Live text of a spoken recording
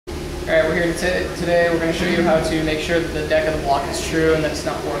Alright, we're here today. We're going to show you how to make sure that the deck of the block is true and that it's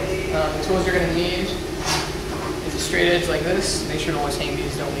not warped. The tools you're going to need is a straight edge like this. Make sure to always hang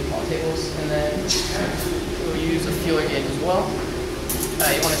these, don't leave on tables. And then we'll use a feeler gauge as well.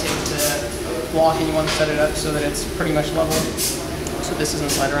 You want to take the block and you want to set it up so that it's pretty much level, so this doesn't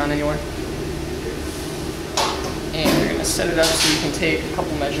slide around anywhere. And you're going to set it up so you can take a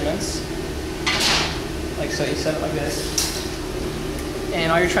couple measurements. Like so, you set it like this. And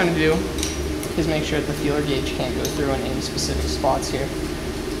all you're trying to do is make sure that the feeler gauge can't go through in any specific spots here.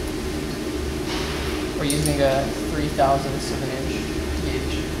 We're using a 3/1000 of an inch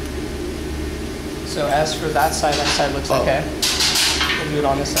gauge. So as for that side looks okay. We'll do it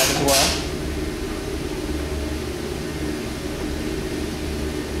on this side as well.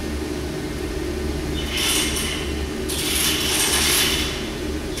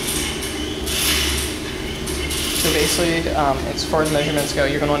 So basically, as far as measurements go,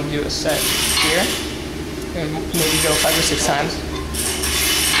 you're going to want to do a set here, and maybe go 5 or 6 times.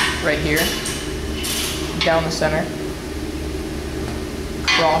 Right here, down the center,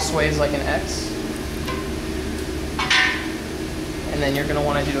 crossways like an X, and then you're going to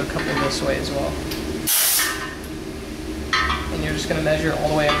want to do a couple this way as well. And you're just going to measure all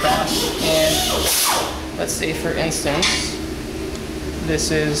the way across. And let's say, for instance,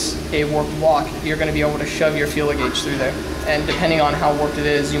 this is a warped block. You're going to be able to shove your feeler gauge through there. And depending on how warped it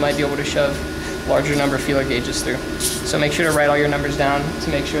is, you might be able to shove a larger number of feeler gauges through. So make sure to write all your numbers down to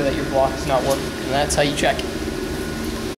make sure that your block is not warped, and that's how you check.